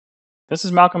This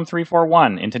is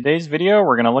Malcolm341. In today's video,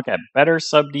 we're going to look at better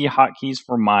sub-D hotkeys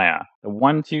for Maya. The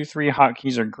 1, 2, 3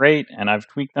 hotkeys are great, and I've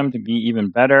tweaked them to be even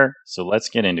better, so let's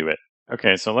get into it.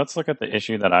 Okay, so let's look at the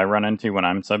issue that I run into when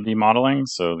I'm sub-D modeling,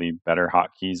 so the better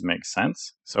hotkeys make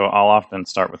sense. So I'll often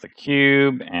start with a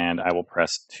cube, and I will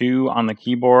press 2 on the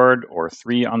keyboard or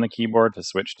 3 on the keyboard to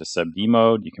switch to sub-D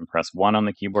mode. You can press 1 on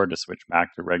the keyboard to switch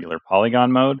back to regular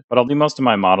polygon mode, but I'll do most of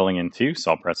my modeling in 2,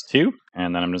 so I'll press 2.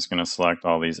 And then I'm just going to select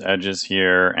all these edges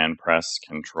here and press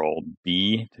Control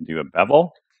B to do a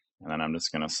bevel. And then I'm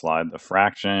just going to slide the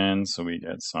fraction so we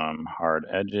get some hard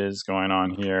edges going on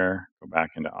here. Go back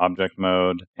into object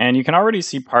mode. And you can already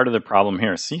see part of the problem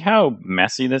here. See how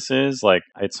messy this is? Like,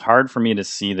 it's hard for me to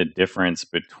see the difference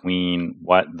between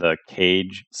what the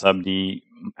cage sub-D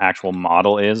actual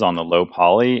model is on the low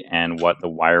poly and what the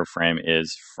wireframe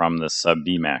is from the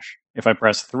sub-D mesh. If I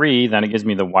press 3, then it gives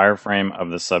me the wireframe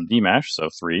of the sub-D mesh, so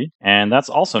 3. And that's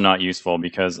also not useful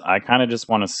because I kind of just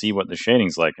want to see what the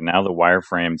shading's like. And now the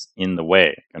wireframe's in the way.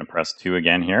 I'm going to press 2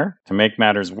 again here. To make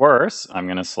matters worse, I'm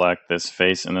going to select this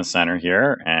face in the center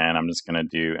here. And I'm just going to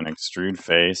do an extrude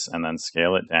face and then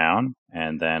scale it down.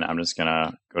 And then I'm just going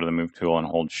to go to the move tool and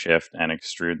hold shift and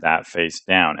extrude that face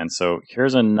down. And so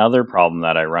here's another problem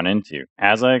that I run into.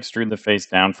 As I extrude the face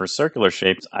down for circular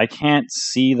shapes, I can't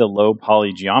see the low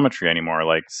poly geometry anymore.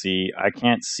 Like, see, I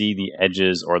can't see the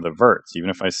edges or the verts, even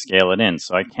if I scale it in.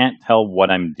 So I can't tell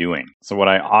what I'm doing. So what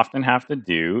I often have to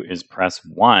do is press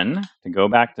 1 to go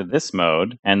back to this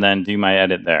mode and then do my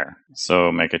edit there.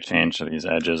 So make a change to these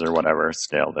edges or whatever,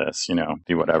 scale this,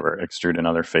 do whatever, extrude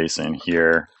another face in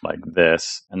here like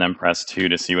this, and then press 2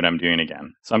 to see what I'm doing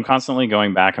again. So I'm constantly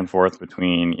going back and forth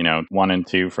between, 1 and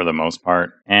 2 for the most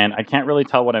part, and I can't really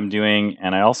tell what I'm doing,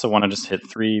 and I also want to just hit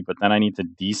 3, but then I need to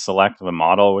deselect the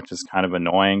model, which is kind of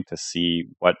annoying to see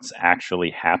what's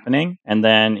actually happening. And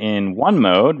then in 1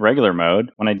 mode, regular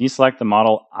mode, when I deselect the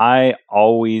model, I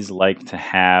always like to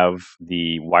have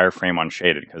the wireframe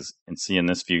unshaded, because you can see in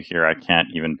this view here, I can't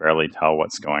even barely tell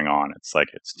what's going on. It's like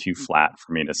it's too flat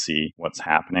for me to see what's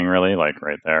happening really, like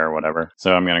right there or whatever.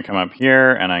 So I'm going to come up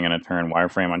here and I'm going to turn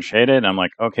wireframe unshaded. I'm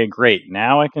like, okay, great.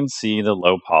 Now I can see the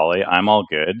low poly. I'm all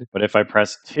good. But if I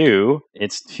press 2,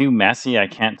 it's too messy. I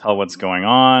can't tell what's going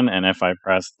on. And if I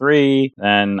press 3,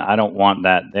 then I don't want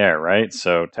that there, right?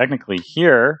 So technically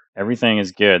here, everything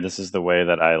is good. This is the way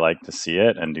that I like to see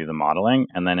it and do the modeling.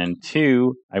 And then in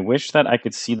 2, I wish that I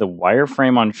could see the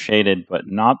wireframe unshaded, but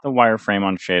not the wireframe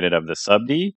unshaded of the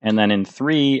sub-D. And then in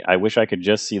 3, I wish I could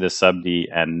just see the sub-D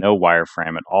and no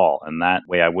wireframe at all. And that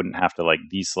way I wouldn't have to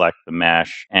deselect the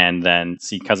mesh and then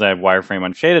see, because I have wireframe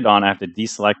unshaded on, I have to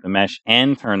deselect the mesh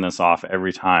and turn this off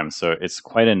every time. So it's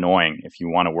quite annoying if you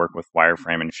want to work with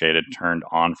wireframe unshaded turned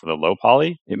on for the low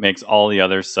poly. It makes all the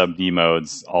other sub-D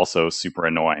modes also super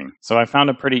annoying. So I found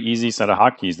a pretty easy set of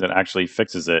hotkeys that actually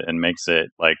fixes it and makes it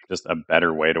just a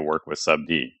better way to work with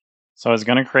sub-D. So I was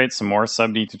going to create some more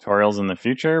sub-D tutorials in the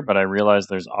future, but I realized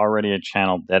there's already a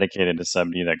channel dedicated to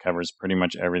sub-D that covers pretty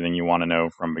much everything you want to know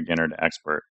from beginner to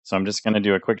expert. So I'm just going to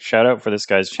do a quick shout out for this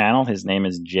guy's channel. His name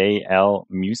is JL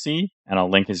Musi, and I'll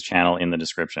link his channel in the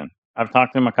description. I've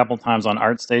talked to him a couple times on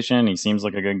ArtStation. He seems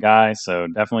like a good guy, so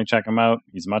definitely check him out.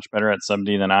 He's much better at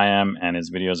sub-D than I am, and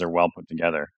his videos are well put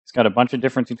together. He's got a bunch of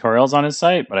different tutorials on his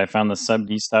site, but I found the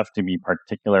sub-D stuff to be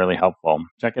particularly helpful.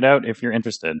 Check it out if you're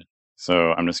interested.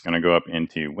 So I'm just going to go up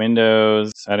into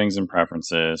Windows, Settings and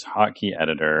Preferences, Hotkey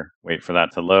Editor, wait for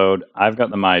that to load. I've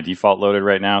got the Maya default loaded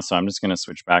right now, so I'm just going to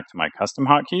switch back to my custom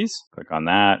hotkeys. Click on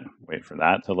that, wait for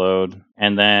that to load.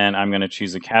 And then I'm going to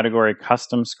choose a category,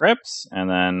 Custom Scripts, and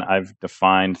then I've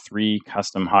defined 3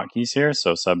 custom hotkeys here,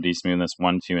 so setDisplaySmoothness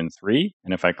 1, 2, and 3.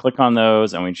 And if I click on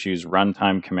those and we choose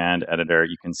Runtime Command Editor,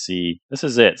 you can see this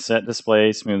is it,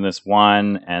 setDisplaySmoothness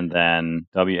 1, and then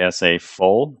WSA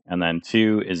full, and then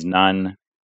 2 is none,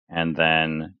 and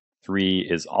then 3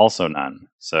 is also none.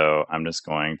 So I'm just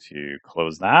going to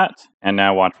close that. And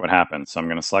now watch what happens. So I'm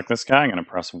going to select this guy. I'm going to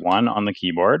press 1 on the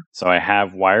keyboard. So I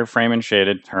have wireframe and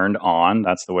shaded turned on.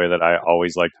 That's the way that I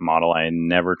always like to model. I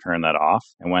never turn that off.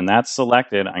 And when that's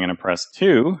selected, I'm going to press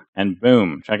 2 and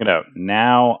boom, check it out.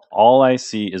 Now all I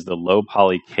see is the low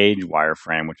poly cage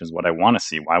wireframe, which is what I want to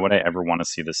see. Why would I ever want to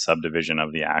see the subdivision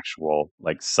of the actual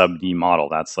sub-D model?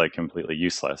 That's completely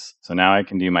useless. So now I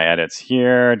can do my edits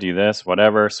here, do this,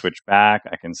 whatever, switch back.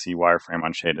 I can see wireframe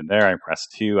unshaded there. I press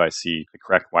 2, I see the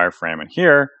correct wireframe in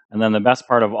here. And then the best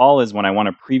part of all is when I want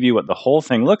to preview what the whole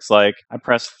thing looks like, I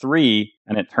press 3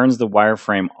 and it turns the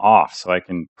wireframe off so I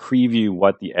can preview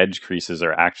what the edge creases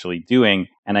are actually doing.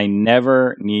 And I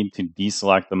never need to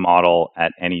deselect the model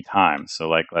at any time. So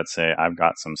like, let's say I've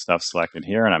got some stuff selected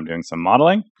here and I'm doing some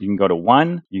modeling. You can go to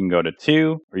 1, you can go to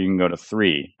 2, or you can go to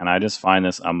 3. And I just find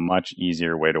this a much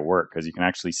easier way to work because you can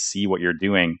actually see what you're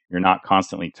doing. You're not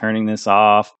constantly turning this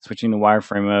off, switching to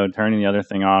wireframe mode, turning the other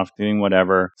thing off, doing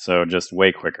whatever. So just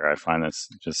way quicker. I find this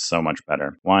just so much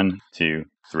better. 1, 2,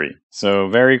 3. So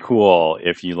very cool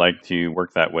if you like to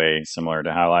work that way, similar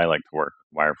to how I like to work.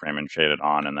 Wireframe and shade it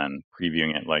on and then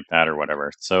previewing it like that or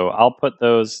whatever. So I'll put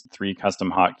those 3 custom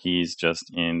hotkeys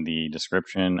just in the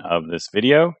description of this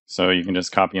video. So you can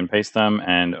just copy and paste them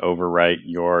and overwrite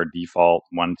your default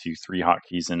 1, 2, 3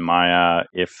 hotkeys in Maya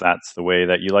if that's the way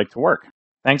that you like to work.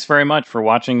 Thanks very much for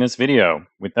watching this video.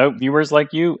 Without viewers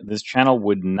like you, this channel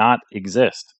would not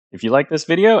exist. If you like this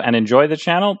video and enjoy the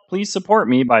channel, please support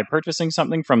me by purchasing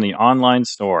something from the online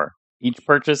store. Each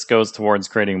purchase goes towards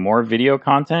creating more video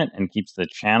content and keeps the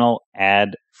channel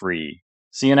ad-free.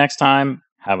 See you next time.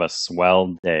 Have a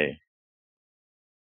swell day.